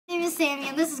is Sammy,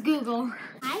 and this is Google.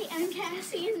 Hi, I'm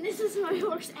Cassie, and this is my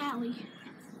horse, Allie.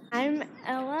 I'm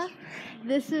Ella.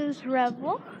 This is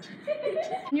Rebel.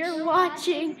 You're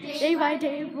watching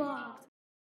DaybyDayVlogs.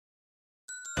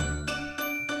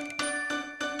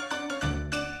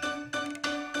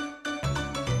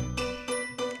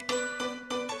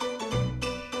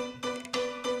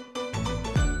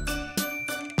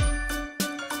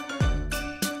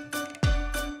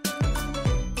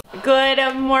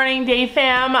 Good morning, Day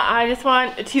fam. I just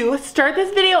want to start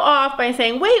this video off by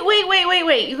saying, wait.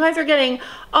 You guys are getting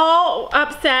all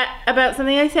upset about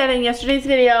something I said in yesterday's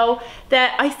video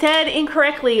that I said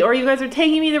incorrectly, or you guys are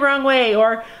taking me the wrong way,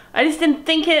 or I just didn't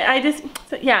think it.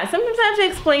 Yeah, sometimes I have to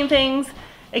explain things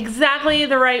exactly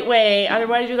the right way,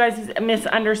 otherwise you guys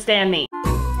misunderstand me.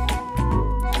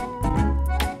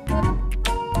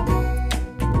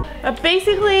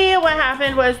 Basically what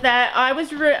happened was that I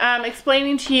was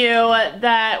explaining to you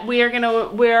that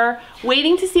we're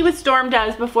waiting to see what Storm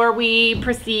does before we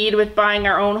proceed with buying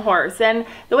our own horse. And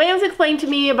the way it was explained to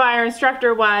me by our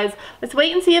instructor was, let's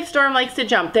wait and see if Storm likes to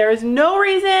jump. There is no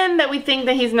reason that we think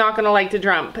that he's not going to like to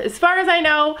jump. As far as I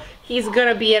know, he's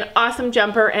going to be an awesome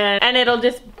jumper, and that'll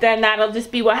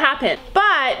just be what happens.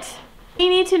 But we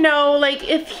need to know, like,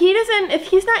 if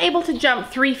he's not able to jump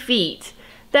 3 feet,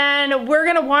 then we're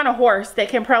gonna want a horse that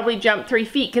can probably jump 3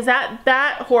 feet, because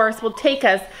that horse will take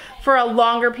us for a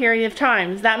longer period of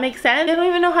time. Does that make sense? I don't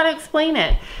even know how to explain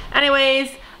it. Anyways,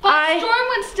 But Storm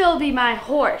would still be my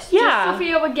horse. Yeah. Just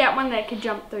Sophia would get one that could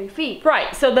jump 3 feet.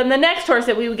 Right, so then the next horse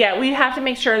that we would get, we'd have to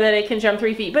make sure that it can jump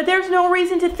 3 feet. But there's no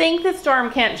reason to think that Storm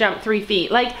can't jump 3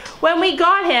 feet. Like, when we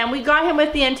got him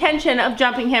with the intention of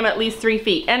jumping him at least 3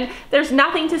 feet. And there's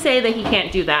nothing to say that he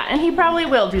can't do that. And he probably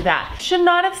will do that. Should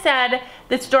not have said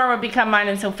that Storm would become mine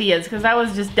and Sophia's, because that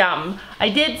was just dumb. I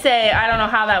did say I don't know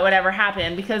how that would ever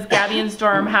happen, because Gabby and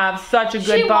Storm have such a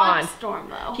good bond. She wants Storm,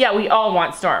 though. Yeah, we all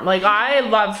want Storm. Like, I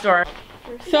love Storm.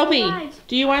 Sophie,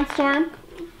 do you want Storm?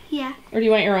 Yeah. Or do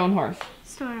you want your own horse?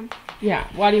 Storm. Yeah.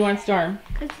 Why do you want Storm?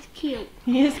 Because he's cute.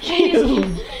 He is cute.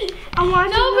 I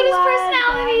want But his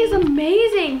personality is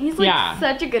amazing. He's like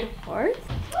such a good horse.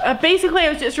 Basically, I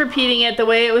was just repeating it the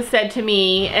way it was said to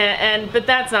me, but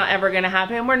that's not ever going to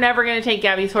happen. We're never going to take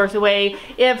Gabby's horse away.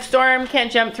 If Storm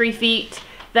can't jump 3 feet,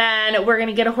 then we're going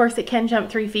to get a horse that can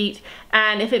jump 3 feet.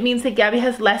 And if it means that Gabby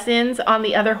has lessons on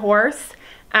the other horse,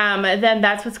 then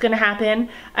that's what's going to happen.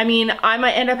 I mean, I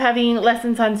might end up having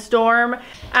lessons on Storm.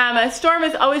 Storm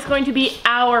is always going to be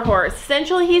our horse.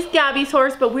 Essentially, he's Gabby's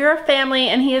horse, but we're a family,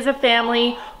 and he is a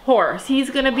family horse.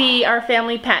 He's going to be our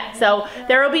family pet. So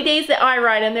there will be days that I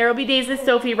ride him, there will be days that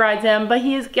Sophie rides him, but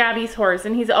he is Gabby's horse,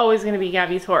 and he's always going to be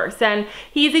Gabby's horse. And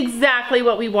he's exactly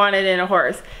what we wanted in a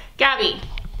horse. Gabby,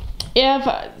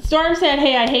 if Storm said,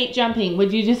 hey, I hate jumping,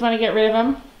 would you just want to get rid of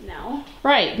him? No.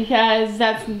 Right, because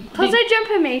that's... Plus I jump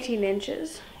him 18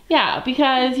 inches. Yeah,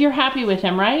 because you're happy with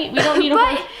him, right? We don't need a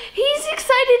horse. But he's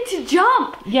excited to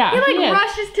jump. Yeah, he like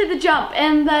rushes to the jump,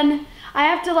 and then I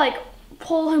have to like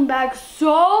pull him back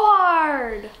so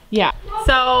hard. Yeah.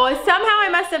 So somehow I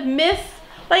must have missed.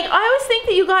 Like, I always think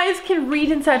that you guys can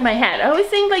read inside my head. I always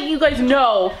think like you guys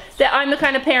know that I'm the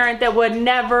kind of parent that would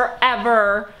never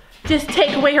ever just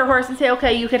take away her horse and say,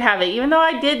 okay, you could have it. Even though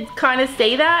I did kind of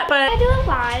say that, but I do it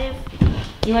live.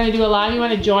 You want to do a live? You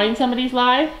want to join somebody's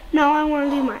live? No, I want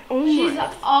to do my own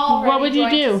one. What would you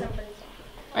do?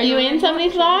 Are you in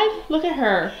somebody's live? Look at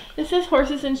her. This is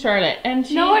Horses in Charlotte, and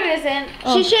she... No, it isn't.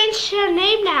 Oh. She changed her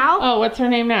name now. Oh, what's her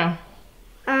name now?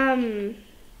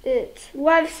 It's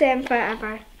Love Sam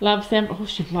Forever. Love Sam. Oh,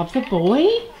 she loves a boy?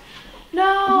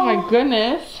 No. Oh my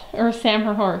goodness. Or is Sam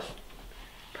her horse?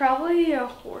 Probably a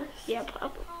horse. Yeah,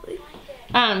 probably.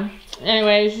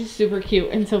 Anyway, she's super cute,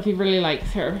 and Sophie really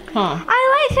likes her, huh?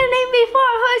 I liked her name before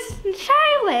Horses in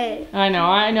Charlotte.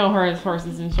 I know her as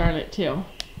Horses in Charlotte too.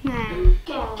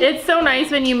 Nah. It's so nice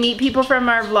when you meet people from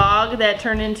our vlog that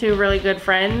turn into really good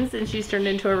friends, and she's turned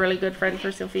into a really good friend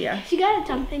for Sophia. She got a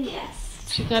jumping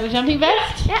vest. She got a jumping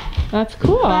vest? Yeah. That's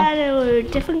cool. But a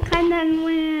different kind than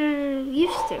we're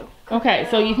used to. Okay,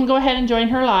 so you can go ahead and join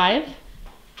her live.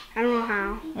 I don't know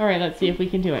how. Alright, let's see if we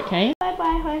can do it, okay?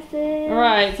 Bye-bye, horses.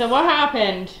 Alright, so what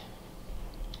happened?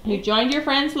 You joined your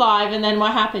friends live, and then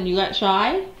what happened? You got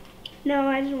shy? No,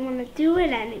 I didn't want to do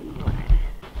it anymore.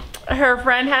 Her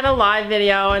friend had a live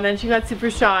video, and then she got super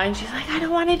shy, and she's like, I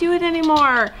don't want to do it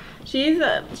anymore.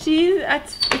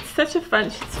 It's such a fun,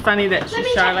 it's funny that she's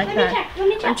shy like that. Let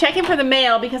me check. I'm checking for the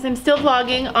mail because I'm still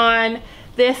vlogging on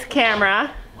this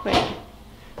camera. Wait,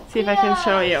 see if I can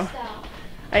show you.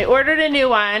 I ordered a new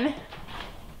one.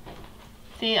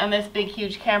 See, on this big,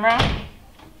 huge camera?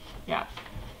 Yeah.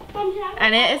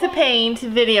 and it is a pain to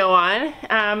video on.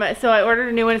 So I ordered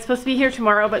a new one. It's supposed to be here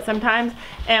tomorrow, but sometimes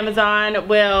Amazon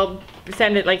will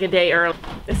send it like a day early.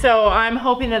 So I'm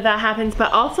hoping that that happens,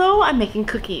 but also I'm making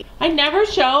cookies. I never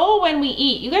show when we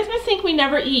eat. You guys must think we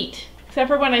never eat, except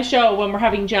for when I show when we're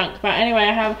having junk. But anyway,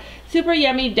 I have super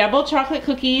yummy double chocolate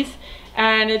cookies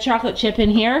and a chocolate chip in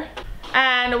here.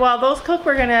 And while those cook,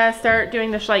 we're gonna start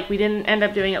doing the schleich. We didn't end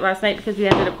up doing it last night because we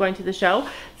ended up going to the show.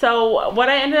 So what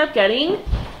I ended up getting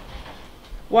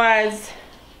was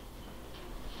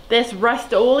this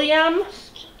Rust-Oleum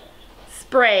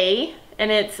spray, and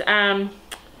it's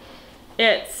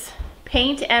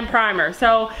paint and primer.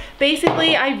 So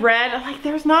basically I read, like,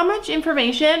 there's not much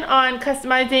information on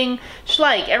customizing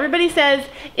schleich. Everybody says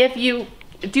if you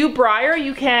do Briar,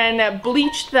 you can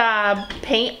bleach the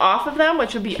paint off of them,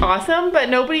 which would be awesome, but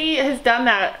nobody has done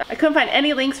that. I couldn't find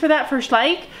any links for that for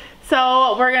schleich,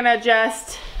 so we're gonna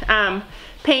just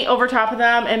paint over top of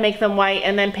them and make them white,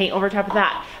 and then paint over top of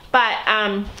that.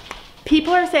 But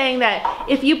people are saying that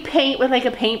if you paint with like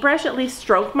a paintbrush, it leaves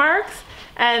stroke marks,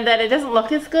 and that it doesn't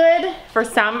look as good for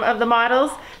some of the models.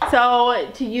 So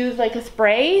to use like a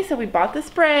spray, so we bought the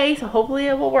spray, so hopefully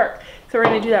it will work. So we're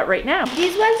gonna do that right now.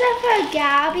 These ones are for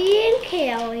Gabby and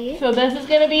Kaylee. So this is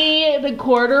gonna be the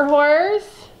quarter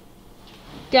horse,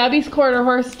 Gabby's quarter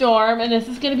horse Storm, and this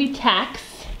is gonna be Tex.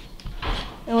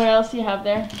 And what else do you have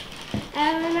there?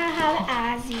 I'm gonna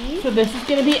have Azzy. So this is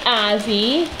gonna be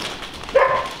Azzy.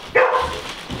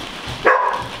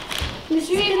 This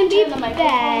is gonna be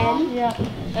Ben. Yeah.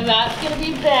 And that's gonna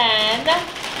be Ben.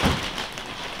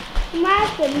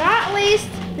 Last but not least,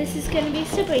 this is gonna be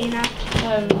Sabrina.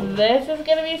 And this is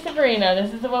gonna be Sabrina.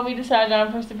 This is the one we decided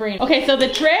on for Sabrina. Okay, so the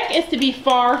trick is to be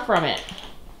far from it.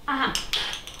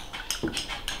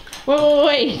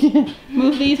 Wait.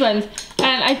 Move these ones.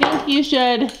 And I think you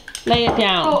should lay it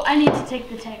down. Oh, I need to take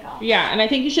the tag off. Yeah, and I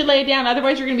think you should lay it down.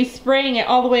 Otherwise, you're gonna be spraying it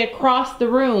all the way across the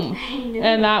room.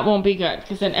 And that won't be good,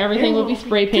 because then everything will be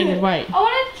spray painted white. I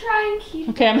want to try and keep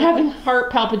Okay, I'm having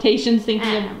heart palpitations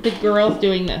thinking of the girls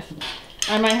doing this.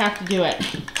 I might have to do it.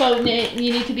 So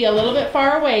you need to be a little bit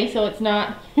far away so it's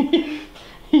not...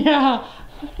 Yeah.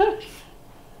 Oh,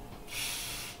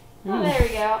 there we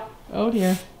go. Oh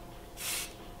dear.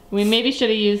 We maybe should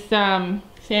have used some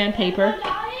sandpaper.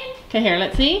 Okay, here,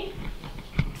 let's see.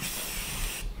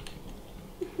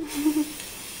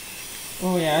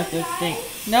 Oh yeah, it does stink.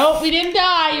 Nope, we didn't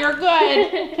die. You're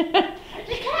good.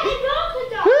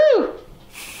 Woo!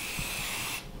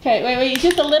 Okay, wait,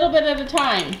 just a little bit at a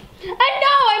time. I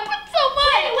know, I put so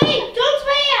much. Wait, don't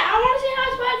spray it. I want to see how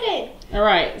it's working. All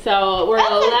right, so we're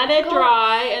gonna let it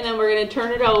dry, and then we're gonna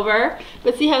turn it over.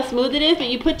 But see how smooth it is? But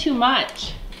you put too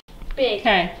much. Big.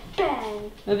 Okay.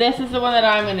 Ben. So this is the one that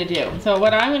I'm gonna do. So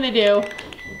what I'm gonna do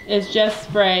is just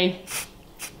spray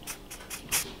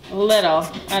a little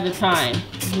at a time.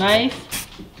 Nice,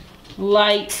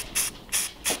 light.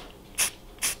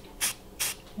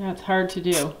 That's hard to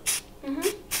do.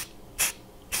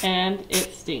 And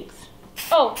it stinks.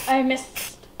 Oh, I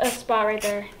missed a spot right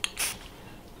there.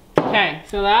 Okay,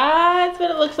 so that's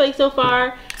what it looks like so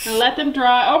far. And let them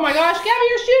dry. Oh my gosh, Gabby,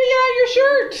 you're shooting out your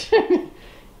shirt.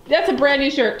 That's a brand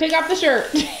new shirt. Take off the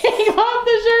shirt. Take off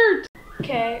the shirt.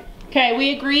 Okay. Okay,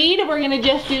 we agreed we're gonna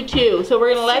just do two. So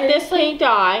we're gonna let this paint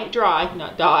dry,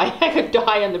 not die. I could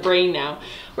die on the brain now.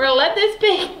 We're gonna let this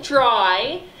paint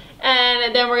dry,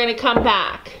 and then we're gonna come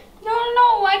back.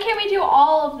 No, why can't we do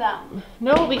all of them?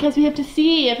 No, because we have to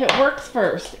see if it works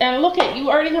first. And look at, you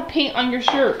already have paint on your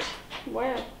shirt.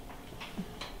 Where?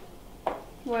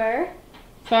 Where?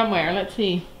 Somewhere, let's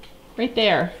see. Right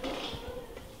there.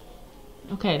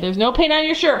 Okay, there's no paint on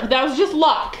your shirt, but that was just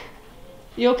luck.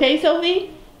 You okay,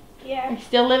 Sophie? Yeah. Are you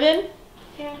still living?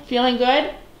 Yeah. Feeling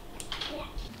good?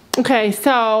 Okay,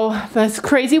 so this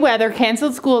crazy weather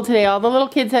canceled school today. All the little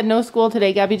kids had no school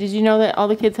today. Gabby, did you know that all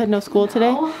the kids had no school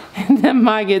today? And then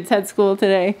my kids had school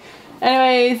today.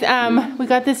 Anyways, we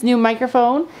got this new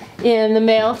microphone in the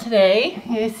mail today.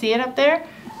 You see it up there?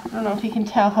 I don't know if you can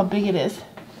tell how big it is.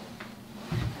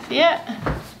 See it?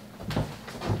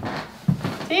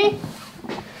 See?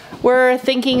 We're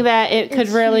thinking that it could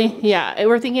really,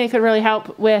 we're thinking it could really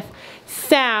help with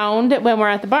sound when we're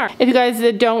at the bar. If you guys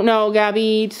don't know,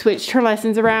 Gabby switched her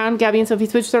lessons around. Gabby and Sophie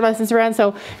switched their lessons around.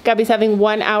 So Gabby's having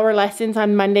 1 hour lessons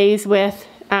on Mondays with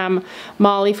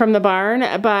Molly from the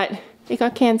barn, but it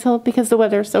got canceled because the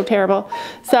weather is so terrible.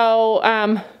 So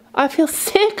I feel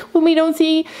sick when we don't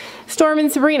see Storm and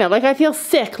Sabrina. Like, I feel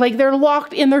sick. Like, they're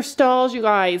locked in their stalls, you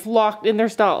guys. Locked in their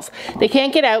stalls. They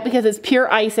can't get out because it's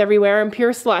pure ice everywhere and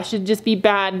pure slush. It'd just be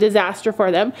bad disaster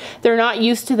for them. They're not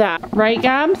used to that. Right,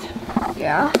 Gabs?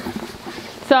 Yeah.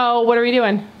 So, what are we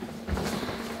doing?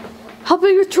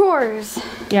 helping with chores.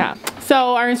 Yeah.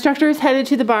 So our instructor is headed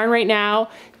to the barn right now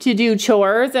to do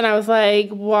chores, and I was like,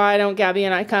 why don't Gabby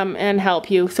and I come and help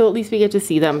you? So at least we get to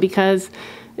see them, because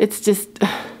it's just,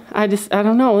 I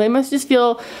don't know. They must just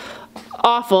feel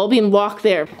awful being locked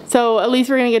there. So at least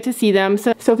we're gonna get to see them.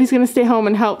 So Sophie's gonna stay home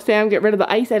and help Sam get rid of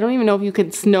the ice. I don't even know if you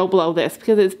could snow blow this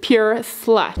because it's pure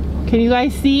slush. Can you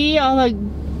guys see all the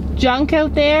junk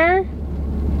out there?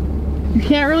 You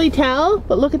can't really tell,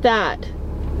 but look at that.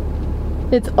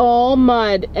 It's all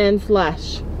mud and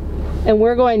slush. And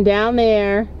we're going down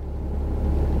there.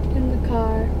 In the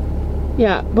car.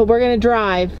 Yeah, but we're gonna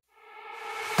drive.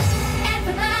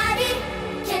 Everybody,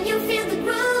 can you feel the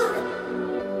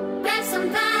groove? Grab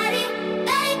somebody,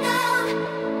 let it go.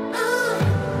 Ooh,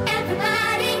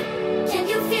 everybody, can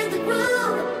you feel the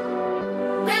groove?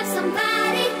 Grab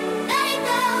somebody, let it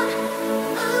go.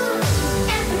 Ooh,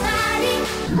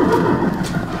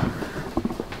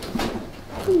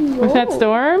 everybody. Was that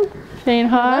Storm saying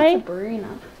hi? That's Sabrina.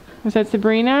 Was that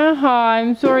Sabrina? Hi,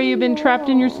 I'm sorry you've been trapped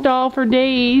in your stall for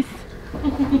days.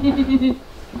 Alright,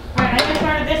 I just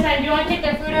started this side. Do you want to take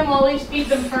their food and we'll at least feed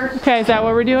them first? Okay, is that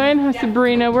what we're doing? Yeah.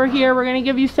 Sabrina, we're here. We're gonna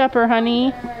give you supper,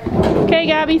 honey. Okay,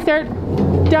 Gabby, start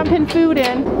dumping food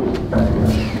in.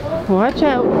 Watch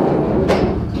out.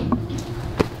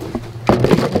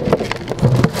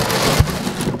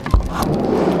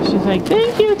 She's like,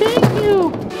 thank you, thank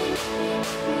you.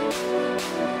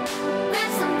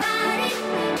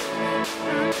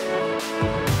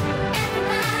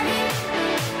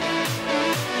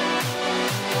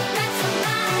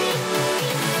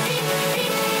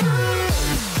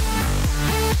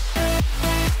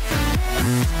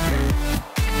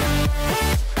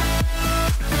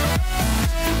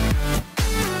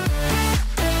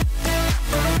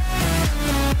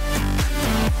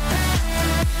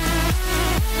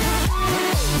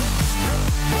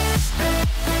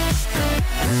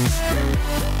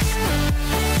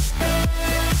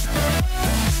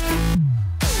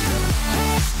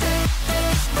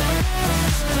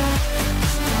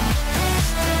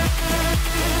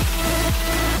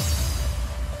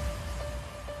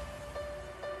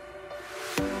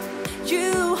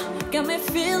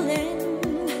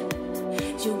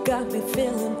 You got me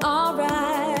feeling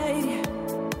alright.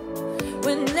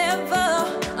 Whenever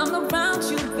I'm around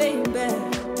you, baby,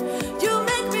 you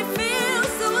make me feel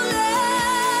so alive.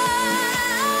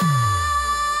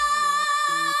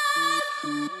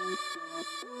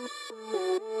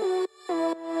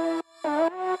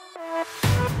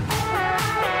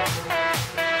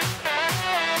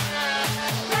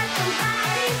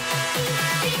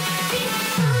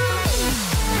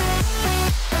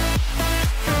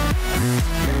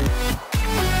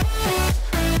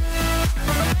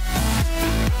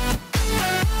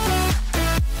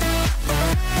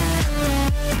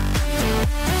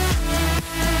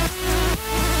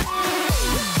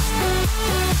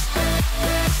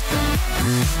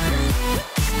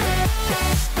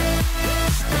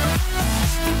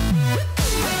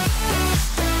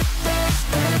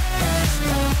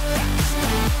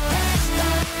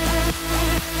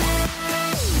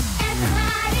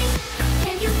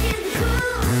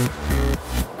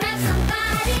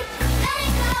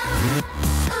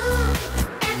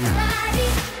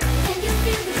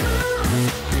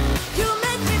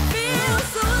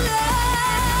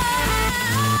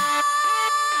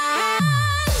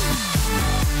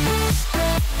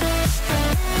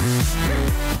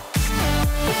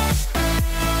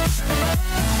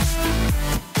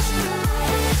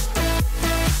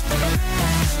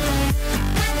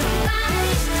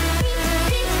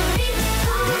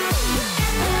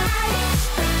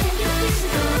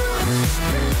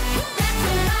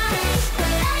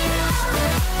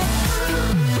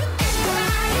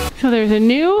 So there's a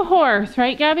new horse,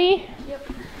 right, Gabby? Yep.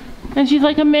 And she's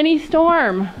like a mini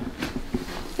Storm.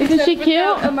 Isn't she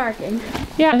cute? A marking.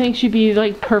 Yeah, I think she'd be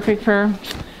like perfect for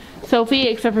Sophie,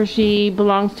 except for she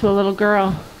belongs to a little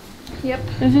girl. Yep.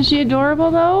 Isn't she adorable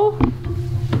though?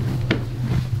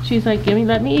 She's like,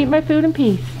 let me eat my food in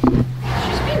peace.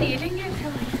 She's been eating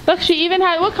it. Look, she even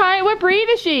had, what breed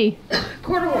is she?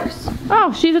 Quarter horse.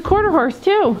 Oh, she's a quarter horse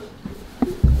too.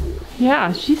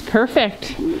 Yeah, she's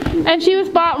perfect. And she was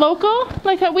bought local?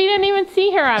 Like, we didn't even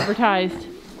see her advertised.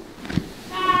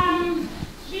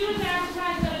 She was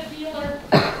advertised at a dealer.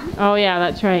 Oh yeah,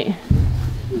 that's right.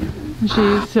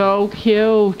 She's so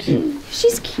cute.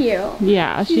 She's cute.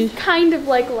 Yeah, she's kind of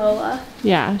like Lola.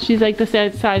 Yeah, she's like the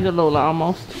size of Lola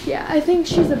almost. Yeah, I think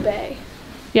she's a bae.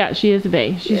 Yeah, she is a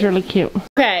bae. She's really cute.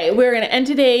 Okay, we're gonna end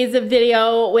today's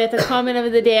video with a comment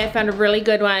of the day. I found a really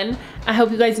good one. I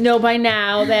hope you guys know by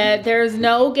now that there's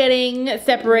no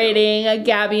separating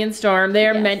Gabby and Storm. They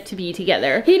are meant to be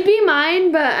together. He'd be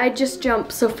mine, but I just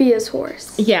jumped Sophia's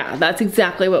horse. Yeah, that's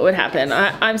exactly what would happen.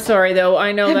 I'm sorry though.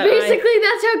 I know that basically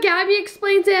that's how Gabby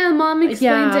explains it and Mom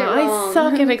explains it wrong. I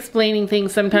suck at explaining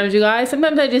things sometimes, you guys.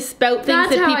 Sometimes I just spout things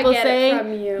that people say. It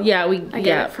from you. Yeah, I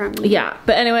get it from you. Yeah,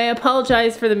 but anyway, I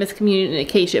apologize for the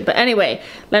miscommunication. But anyway,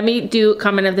 let me do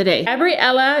comment of the day.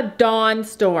 Gabriella Dawn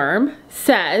Storm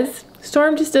says,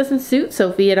 Storm just doesn't suit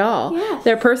Sophie at all. Yes.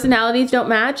 Their personalities don't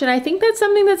match, and I think that's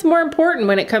something that's more important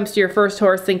when it comes to your first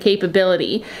horse than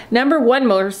capability. Number one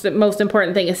most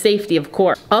important thing is safety, of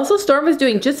course. Also, Storm was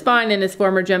doing just fine in his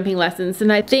former jumping lessons,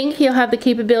 and I think he'll have the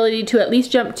capability to at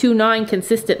least jump 2.9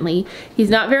 consistently. He's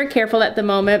not very careful at the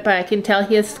moment, but I can tell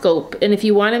he has scope, and if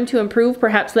you want him to improve,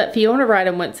 perhaps let Fiona ride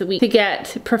him once a week to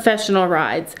get professional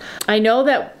rides. I know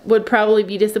that would probably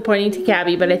be disappointing to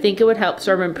Gabby, but I think it would help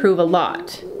Storm improve a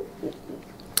lot.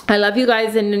 I love you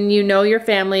guys and you know your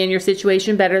family and your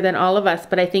situation better than all of us,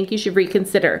 but I think you should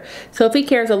reconsider. Sophie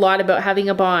cares a lot about having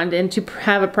a bond, and to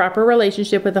have a proper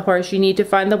relationship with a horse, you need to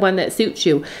find the one that suits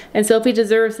you. And Sophie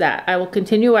deserves that. I will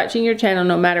continue watching your channel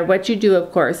no matter what you do,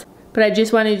 of course. But I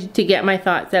just wanted to get my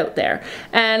thoughts out there.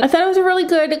 And I thought it was a really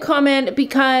good comment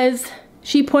because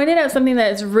she pointed out something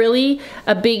that is really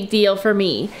a big deal for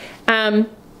me.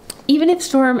 Even if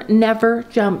Storm never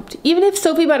jumped, even if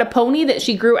Sophie bought a pony that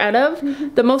she grew out of,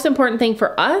 the most important thing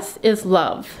for us is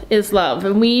love,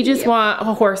 and we just want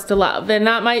a horse to love. And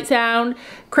that might sound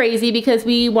crazy because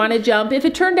we want to jump. If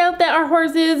it turned out that our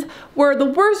horses were the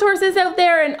worst horses out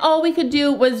there and all we could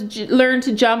do was learn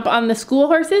to jump on the school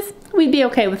horses, we'd be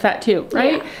okay with that too,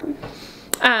 right?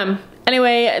 Yeah.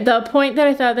 Anyway, the point that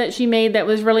I thought that she made that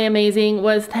was really amazing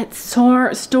was that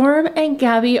Storm and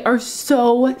Gabby are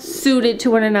so suited to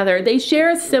one another. They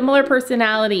share a similar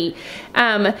personality.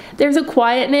 There's a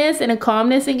quietness and a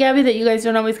calmness in Gabby that you guys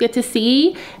don't always get to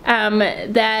see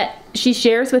that she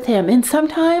shares with him, and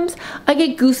sometimes I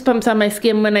get goosebumps on my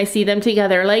skin when I see them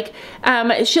together. Like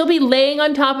she'll be laying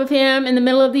on top of him in the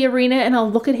middle of the arena, and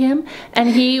I'll look at him, and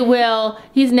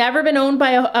he's never been owned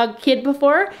by a kid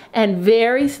before, and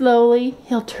very slowly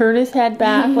he'll turn his head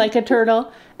back like a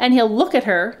turtle, and he'll look at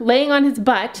her laying on his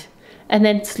butt, and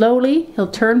then slowly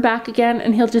he'll turn back again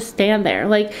and he'll just stand there.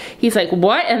 Like, he's like,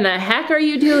 what in the heck are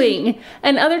you doing?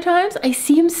 And other times I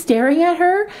see him staring at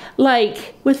her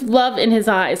like with love in his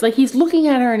eyes. Like he's looking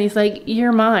at her and he's like,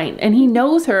 you're mine. And he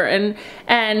knows her,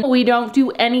 and we don't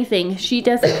do anything. She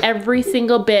does every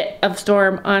single bit of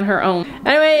Storm on her own.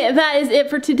 Anyway, that is it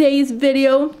for today's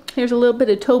video. Here's a little bit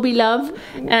of Toby love,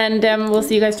 and we'll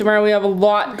see you guys tomorrow. We have a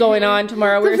lot going on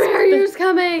tomorrow. The farrier's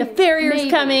coming. The farrier's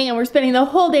coming, and we're spending the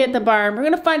whole day at the barn. We're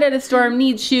gonna find out if Storm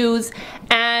needs shoes,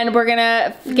 and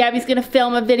Gabby's gonna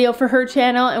film a video for her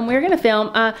channel, and we're gonna film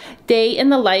a day in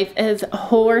the life as a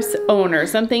horse owner,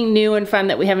 something new and fun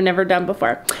that we haven't never done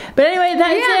before. But anyway,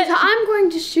 that's it. So I'm going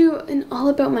to shoot an all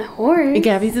about my horse.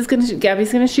 Gabby's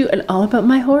gonna shoot an all about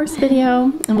my horse video,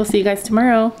 and we'll see you guys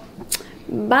tomorrow.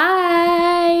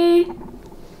 Bye.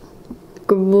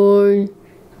 Goodbye.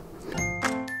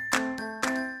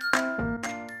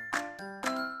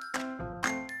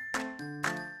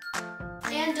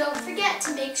 And don't forget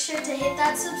to make sure to hit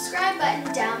that subscribe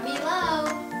button down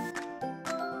below.